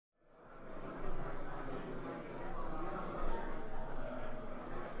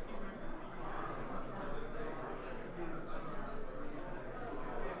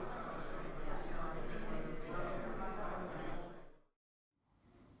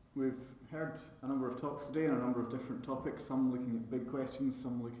We've heard a number of talks today on a number of different topics, some looking at big questions,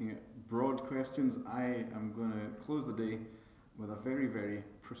 some looking at broad questions. I am going to close the day with a very, very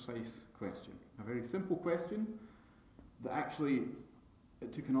precise question. A very simple question that actually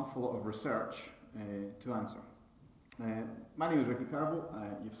it took an awful lot of research to answer. My name is Ricky Carvel.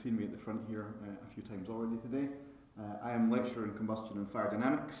 You've seen me at the front here a few times already today. I am lecturer in combustion and fire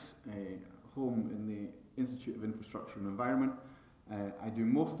dynamics, home in the Institute of Infrastructure and Environment. I do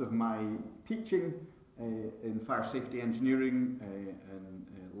most of my teaching in fire safety engineering and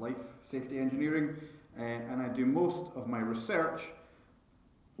life safety engineering, and I do most of my research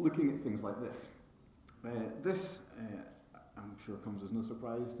looking at things like this. This, I'm sure comes as no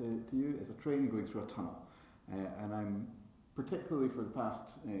surprise to you, is a train going through a tunnel. And I'm particularly for the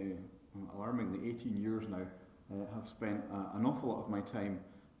past, alarmingly 18 years now, have spent an awful lot of my time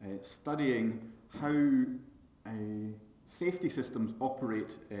studying how safety systems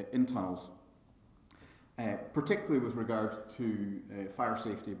operate in tunnels, particularly with regard to fire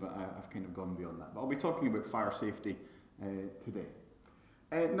safety, but I've kind of gone beyond that. But I'll be talking about fire safety today.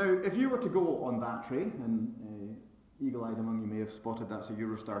 Now, if you were to go on that train, and eagle-eyed among you may have spotted that's a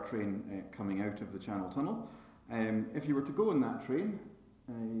Eurostar train coming out of the Channel Tunnel. If you were to go on that train,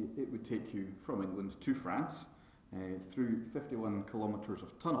 it would take you from England to France through 51 kilometres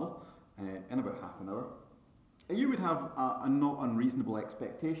of tunnel in about half an hour. And you would have a not unreasonable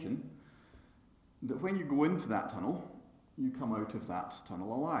expectation that when you go into that tunnel, you come out of that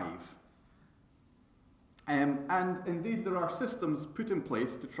tunnel alive. And indeed, there are systems put in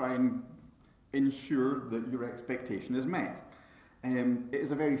place to try and ensure that your expectation is met. It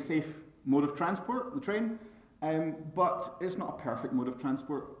is a very safe mode of transport, the train, but it's not a perfect mode of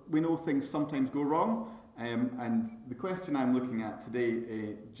transport. We know things sometimes go wrong, and the question I'm looking at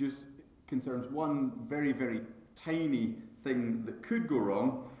today just concerns one very, very tiny thing that could go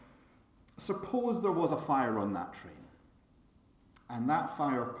wrong. Suppose there was a fire on that train, and that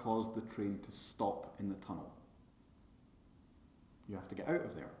fire caused the train to stop in the tunnel. You have to get out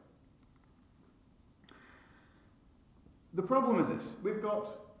of there. The problem is this: we've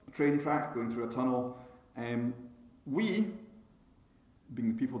got a train track going through a tunnel. We,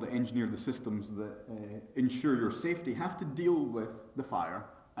 being the people that engineer the systems that ensure your safety, have to deal with the fire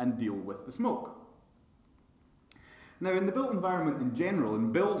and deal with the smoke. Now, in the built environment in general,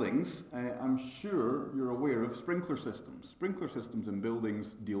 in buildings, I'm sure you're aware of sprinkler systems. Sprinkler systems in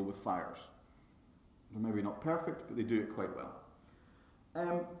buildings deal with fires. They're maybe not perfect, but they do it quite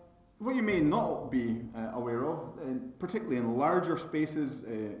well. What you may not be aware of, particularly in larger spaces,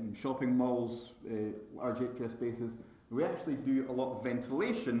 in shopping malls, large HVS spaces, we actually do a lot of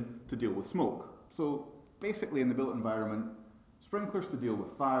ventilation to deal with smoke. So basically in the built environment, sprinklers to deal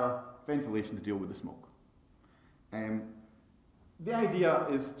with fire, ventilation to deal with the smoke. The idea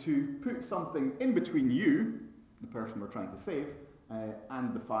is to put something in between you, the person we're trying to save,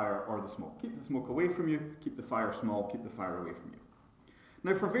 and the fire or the smoke. Keep the smoke away from you, keep the fire small, keep the fire away from you.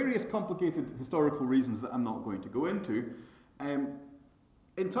 Now, for various complicated historical reasons that I'm not going to go into,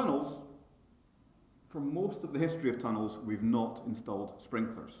 in tunnels, for most of the history of tunnels, we've not installed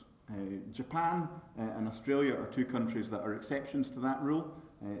sprinklers. Japan and Australia are two countries that are exceptions to that rule.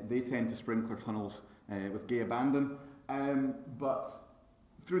 They tend to sprinkler tunnels with gay abandon. But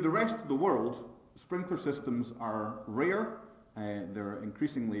through the rest of the world, sprinkler systems are rare. They're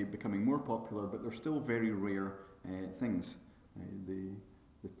increasingly becoming more popular, but they're still very rare things.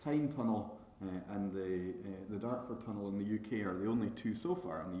 The Tyne Tunnel and the Dartford Tunnel in the UK are the only two so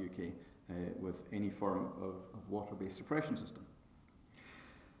far in the UK with any form of water-based suppression system.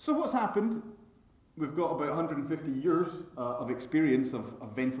 So what's happened? We've got about 150 years of experience of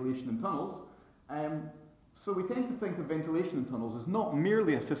ventilation in tunnels. So we tend to think of ventilation in tunnels as not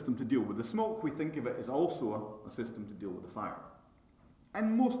merely a system to deal with the smoke, we think of it as also a system to deal with the fire.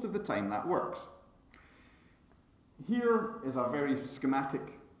 And most of the time that works. Here is a very schematic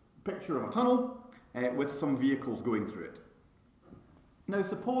picture of a tunnel with some vehicles going through it. Now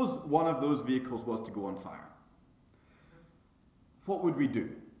suppose one of those vehicles was to go on fire. What would we do?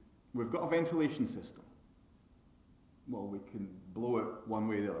 We've got a ventilation system. Well, we can blow it one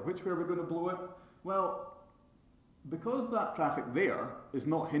way or the other. Which way are we going to blow it? Well, because that traffic there is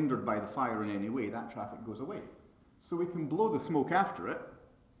not hindered by the fire in any way, that traffic goes away. So we can blow the smoke after it,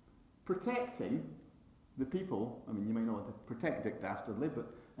 protecting the people, I mean, you might not want to protect Dick Dastardly,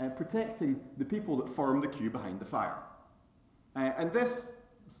 but protecting the people that form the queue behind the fire. And this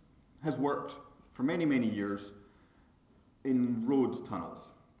has worked for many, many years in road tunnels.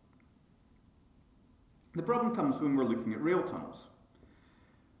 The problem comes when we're looking at rail tunnels.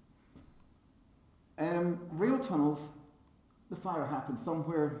 Rail tunnels the fire happens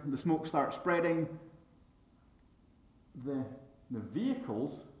somewhere, the smoke starts spreading, the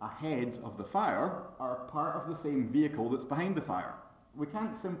vehicles ahead of the fire are part of the same vehicle that's behind the fire. We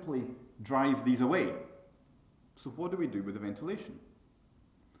can't simply drive these away. So what do we do with the ventilation?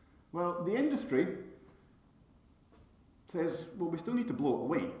 Well, the industry says, well, we still need to blow it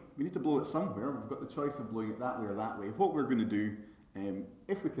away. We need to blow it somewhere. We've got the choice of blowing it that way or that way. What we're going to do,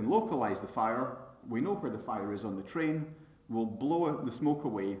 if we can localise the fire, we know where the fire is on the train, we'll blow the smoke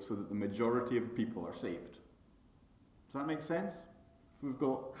away so that the majority of people are saved. Does that make sense? If we've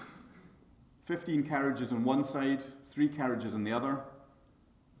got 15 carriages on one side, 3 carriages on the other,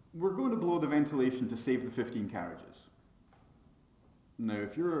 we're going to blow the ventilation to save the 15 carriages. Now,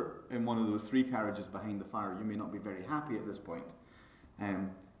 if you're in one of those 3 carriages behind the fire, you may not be very happy at this point. And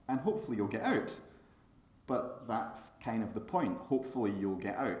hopefully you'll get out. But that's kind of the point. Hopefully you'll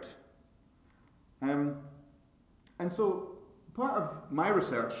get out. And so part of my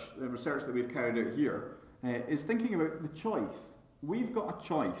research, the research that we've carried out here, is thinking about the choice. We've got a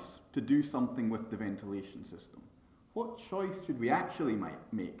choice to do something with the ventilation system. What choice should we actually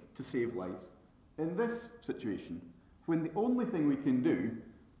make to save lives in this situation, when the only thing we can do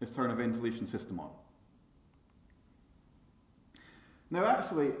is turn a ventilation system on? Now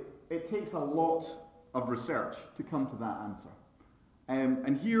actually, it takes a lot of research to come to that answer.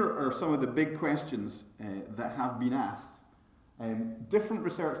 And here are some of the big questions that have been asked. Different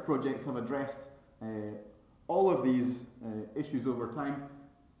research projects have addressed all of these issues over time.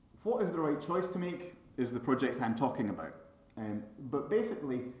 What is the right choice to make is the project I'm talking about. But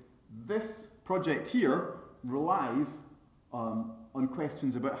basically, this project here relies on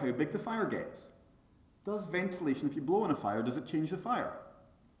questions about how big the fire gets. Does ventilation, if you blow on a fire, does it change the fire?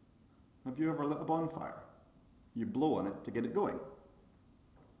 Have you ever lit a bonfire? You blow on it to get it going.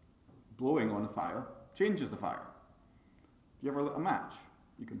 Blowing on a fire changes the fire. If you ever lit a match,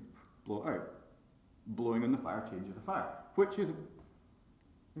 you can blow it out. Blowing on the fire changes the fire. Which is,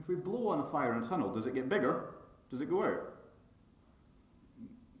 if we blow on a fire in a tunnel, does it get bigger? Does it go out?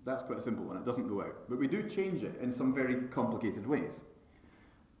 That's quite a simple one. It doesn't go out. But we do change it in some very complicated ways.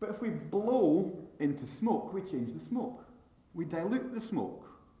 But if we blow into smoke, we change the smoke. We dilute the smoke.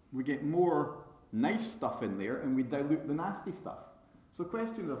 We get more nice stuff in there, and we dilute the nasty stuff. So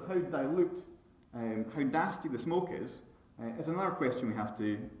questions of how dilute, how nasty the smoke is another question we have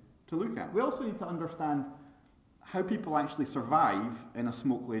to look at. We also need to understand how people actually survive in a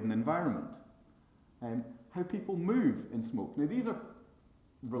smoke-laden environment. How people move in smoke. Now these are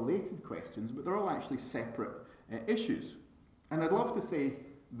related questions, but they're all actually separate issues. And I'd love to say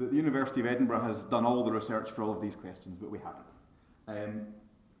that the University of Edinburgh has done all the research for all of these questions, but we haven't.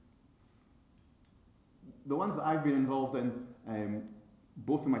 The ones that I've been involved in,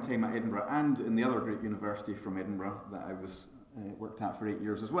 both in my time at Edinburgh and in the other great university from Edinburgh that I was worked at for 8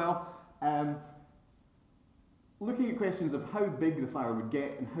 years as well, looking at questions of how big the fire would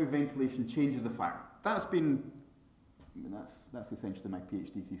get and how ventilation changes the fire. That's been, that's essentially my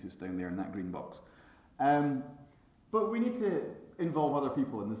PhD thesis down there in that green box. But we need to involve other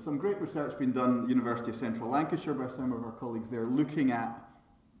people, and there's some great research being done at the University of Central Lancashire by some of our colleagues there looking at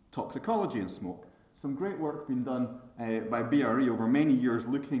toxicology in smoke. Some great work being done by BRE over many years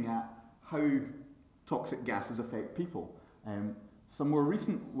looking at how toxic gases affect people. Some more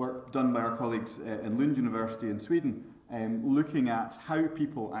recent work done by our colleagues in Lund University in Sweden looking at how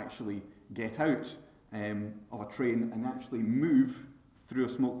people actually get out of a train and actually move through a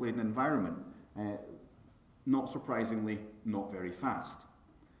smoke-laden environment. Not surprisingly, not very fast.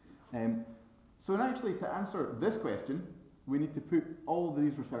 So actually, to answer this question, we need to put all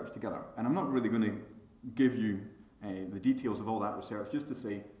these research together. And I'm not really going to give you the details of all that research, just to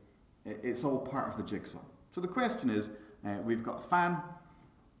say it's all part of the jigsaw. So the question is, we've got a fan.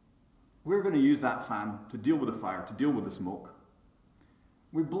 We're going to use that fan to deal with the fire, to deal with the smoke.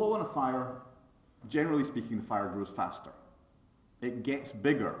 We blow on a fire. Generally speaking, the fire grows faster. It gets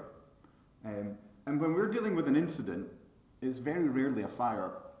bigger. And when we're dealing with an incident, it's very rarely a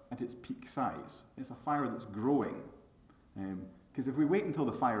fire at its peak size. It's a fire that's growing. Because if we wait until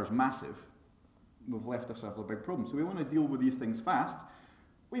the fire is massive, we've left ourselves a big problem. So we want to deal with these things fast.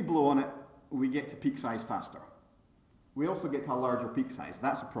 We blow on it, we get to peak size faster. We also get to a larger peak size.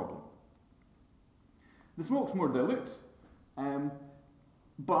 That's a problem. The smoke's more dilute,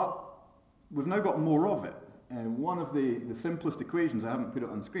 but we've now got more of it. One of the simplest equations, I haven't put it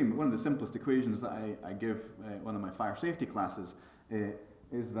on screen, but one of the simplest equations that I give one of my fire safety classes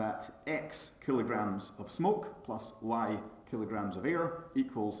is that X kilograms of smoke plus Y kilograms of air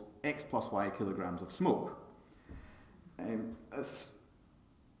equals X plus Y kilograms of smoke. As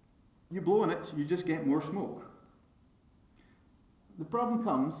you blow on it, you just get more smoke. the problem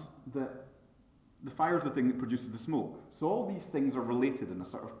comes that the fire is the thing that produces the smoke. So all these things are related in a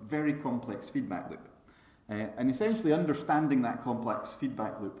sort of very complex feedback loop. And essentially understanding that complex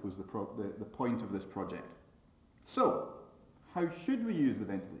feedback loop was the point of this project. So, how should we use the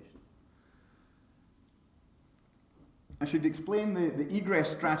ventilation? I should explain the egress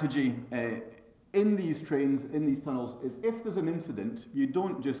strategy in these trains, in these tunnels, is if there's an incident, you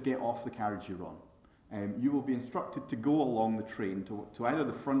don't just get off the carriage you're on. You will be instructed to go along the train to either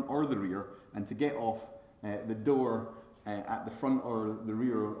the front or the rear, and to get off the door at the front or the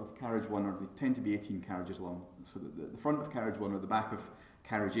rear of carriage 1, or they tend to be 18 carriages long, so the front of carriage 1 or the back of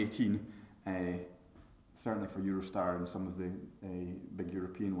carriage 18, certainly for Eurostar and some of the big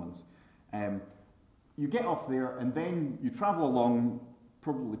European ones. You get off there and then you travel along,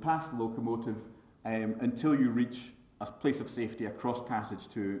 probably past the locomotive, until you reach a place of safety, a cross passage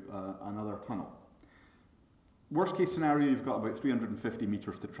to another tunnel. Worst case scenario, you've got about 350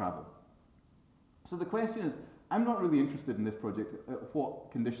 metres to travel. So the question is, I'm not really interested in this project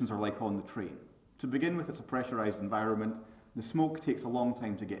what conditions are like on the train. To begin with, it's a pressurised environment. The smoke takes a long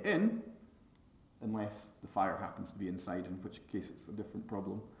time to get in, unless the fire happens to be inside, in which case it's a different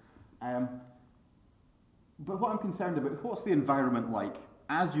problem. But what I'm concerned about is what's the environment like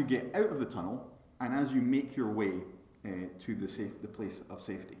as you get out of the tunnel and as you make your way to the place of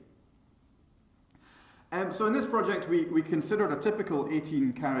safety. So in this project, we considered a typical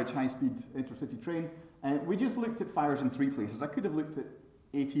 18-carriage high-speed intercity train. We just looked at fires in 3 places. I could have looked at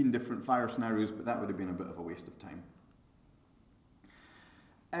 18 different fire scenarios, but that would have been a bit of a waste of time.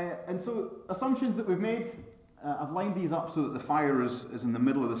 And so assumptions that we've made, I've lined these up so that the fire is in the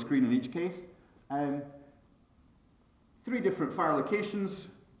middle of the screen in each case. 3 different fire locations.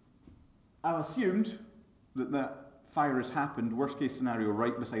 I've assumed that that fire has happened, worst case scenario,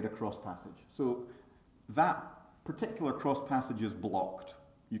 right beside a cross passage. So that particular cross passage is blocked.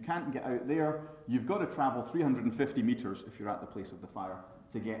 You can't get out there. You've got to travel 350 metres if you're at the place of the fire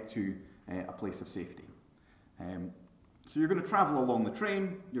to get to a place of safety. So you're going to travel along the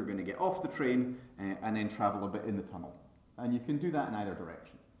train, you're going to get off the train, and then travel a bit in the tunnel. And you can do that in either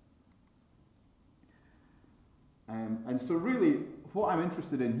direction. And so really, what I'm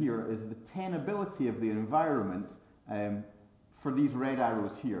interested in here is the tenability of the environment for these red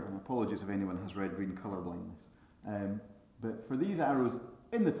arrows here. And apologies if anyone has red-green colour blindness. But for these arrows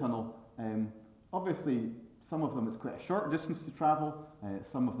in the tunnel, obviously some of them it's quite a short distance to travel,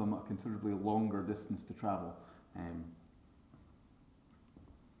 some of them a considerably longer distance to travel.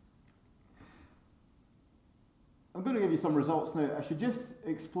 I'm going to give you some results now. I should just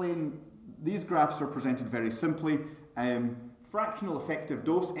explain, these graphs are presented very simply. Fractional effective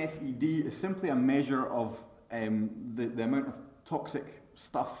dose, FED, is simply a measure of the amount of toxic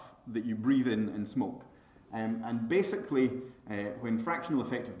stuff that you breathe in smoke. And basically, when fractional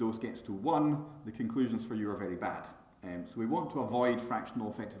effective dose gets to 1, the conclusions for you are very bad. So we want to avoid fractional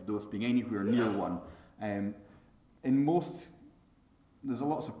effective dose being anywhere near 1. In most, there's a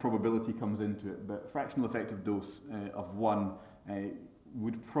lots of probability comes into it, but fractional effective dose of 1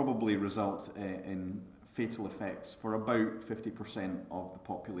 would probably result in fatal effects for about 50% of the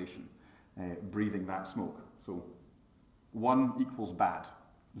population breathing that smoke. So 1 equals bad,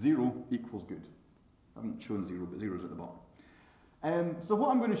 0 equals good. I haven't shown 0, but 0 is at the bottom. So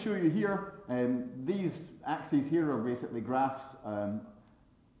what I'm going to show you here, these axes here are basically graphs,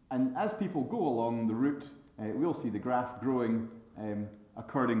 and as people go along the route, we'll see the graph growing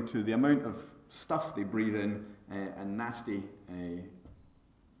according to the amount of stuff they breathe in and nasty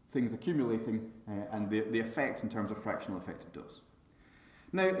things accumulating, and the effect in terms of fractional effective dose.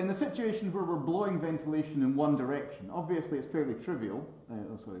 Now, in the situation where we're blowing ventilation in one direction, obviously it's fairly trivial,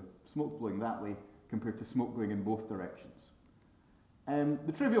 smoke blowing that way compared to smoke going in both directions.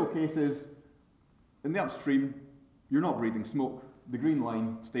 The trivial case is, in the upstream, you're not breathing smoke, the green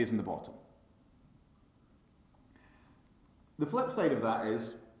line stays in the bottom. The flip side of that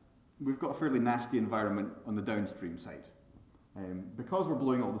is, we've got a fairly nasty environment on the downstream side. Because we're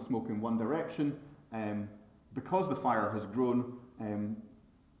blowing all the smoke in one direction, because the fire has grown,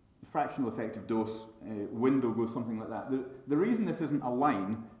 fractional effective dose window goes something like that. The reason this isn't a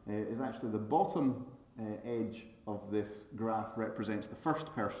line is actually the bottom edge of this graph represents the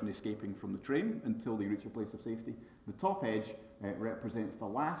first person escaping from the train until they reach a place of safety. The top edge represents the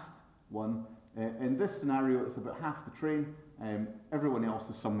last one. In this scenario, it's about half the train. Everyone else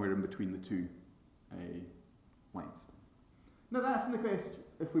is somewhere in between the two lines. Now that's in the case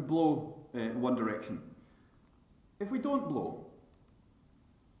if we blow one direction. If we don't blow,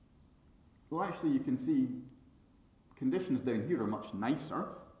 well, actually you can see conditions down here are much nicer.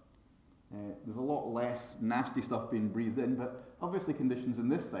 There's a lot less nasty stuff being breathed in, but Obviously conditions in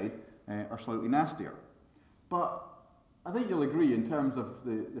this side are slightly nastier. But I think you'll agree in terms of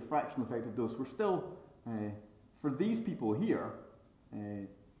the fractional effective dose, we're still, for these people here,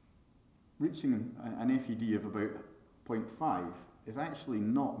 reaching an FED of about 0.5 is actually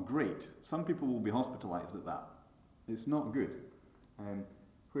not great. Some people will be hospitalised at that. It's not good.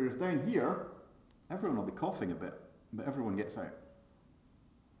 Whereas down here, everyone will be coughing a bit, but everyone gets out.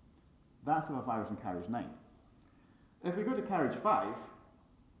 That's if a virus in carriage 9. If we go to carriage 5,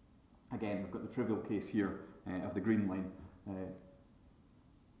 again, we've got the trivial case here of the green line.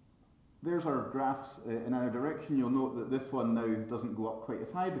 There's our graphs in our direction. You'll note that this one now doesn't go up quite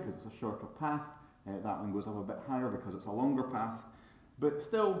as high because it's a shorter path. That one goes up a bit higher because it's a longer path, but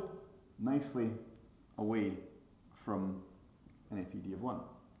still nicely away from an FED of 1.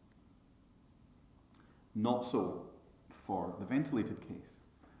 Not so for the ventilated case.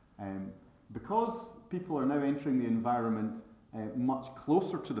 Because people are now entering the environment much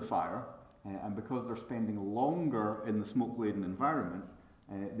closer to the fire, and because they're spending longer in the smoke-laden environment,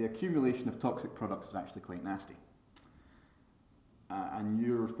 the accumulation of toxic products is actually quite nasty. And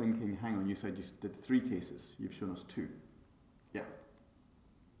you're thinking, hang on, you said you did 3 cases, you've shown us 2. Yeah.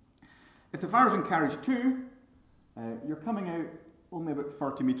 If the fire's in carriage 2, you're coming out only about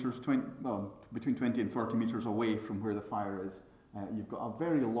 40 metres, between 20 and 40 metres away from where the fire is. You've got a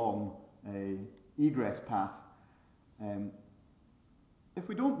very long egress path. If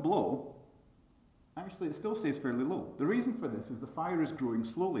we don't blow, actually it still stays fairly low. The reason for this is the fire is growing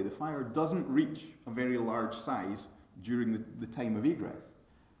slowly. The fire doesn't reach a very large size during the time of egress.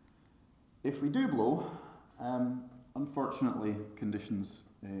 If we do blow, unfortunately conditions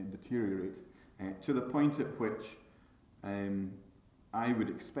deteriorate to the point at which I would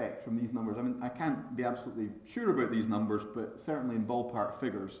expect from these numbers, I mean, I can't be absolutely sure about these numbers, but certainly in ballpark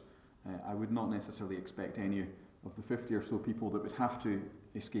figures, I would not necessarily expect any of the 50 or so people that would have to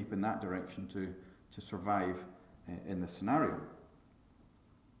escape in that direction to survive in this scenario.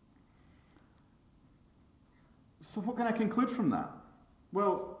 So what can I conclude from that?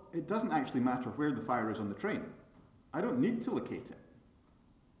 Well, it doesn't actually matter where the fire is on the train. I don't need to locate it,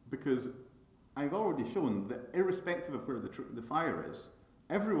 because I've already shown that irrespective of where the fire is,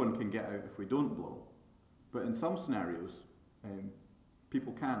 everyone can get out if we don't blow. But in some scenarios,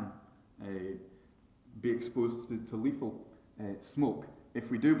 people can be exposed to lethal smoke if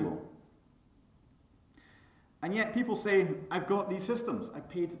we do blow. And yet people say, I've got these systems. I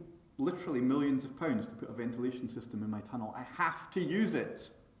paid literally millions of pounds to put a ventilation system in my tunnel. I have to use it.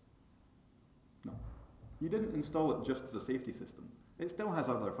 No. You didn't install it just as a safety system. It still has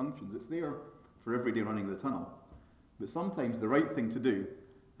other functions. It's there for everyday running of the tunnel. But sometimes the right thing to do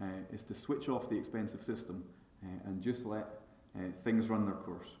is to switch off the expensive system and just let things run their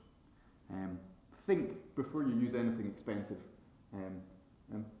course. Think before you use anything expensive.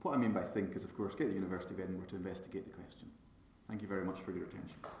 And what I mean by think is, of course, get the University of Edinburgh to investigate the question. Thank you very much for your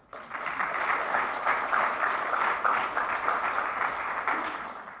attention.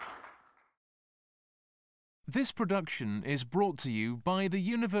 This production is brought to you by the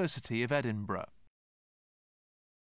University of Edinburgh.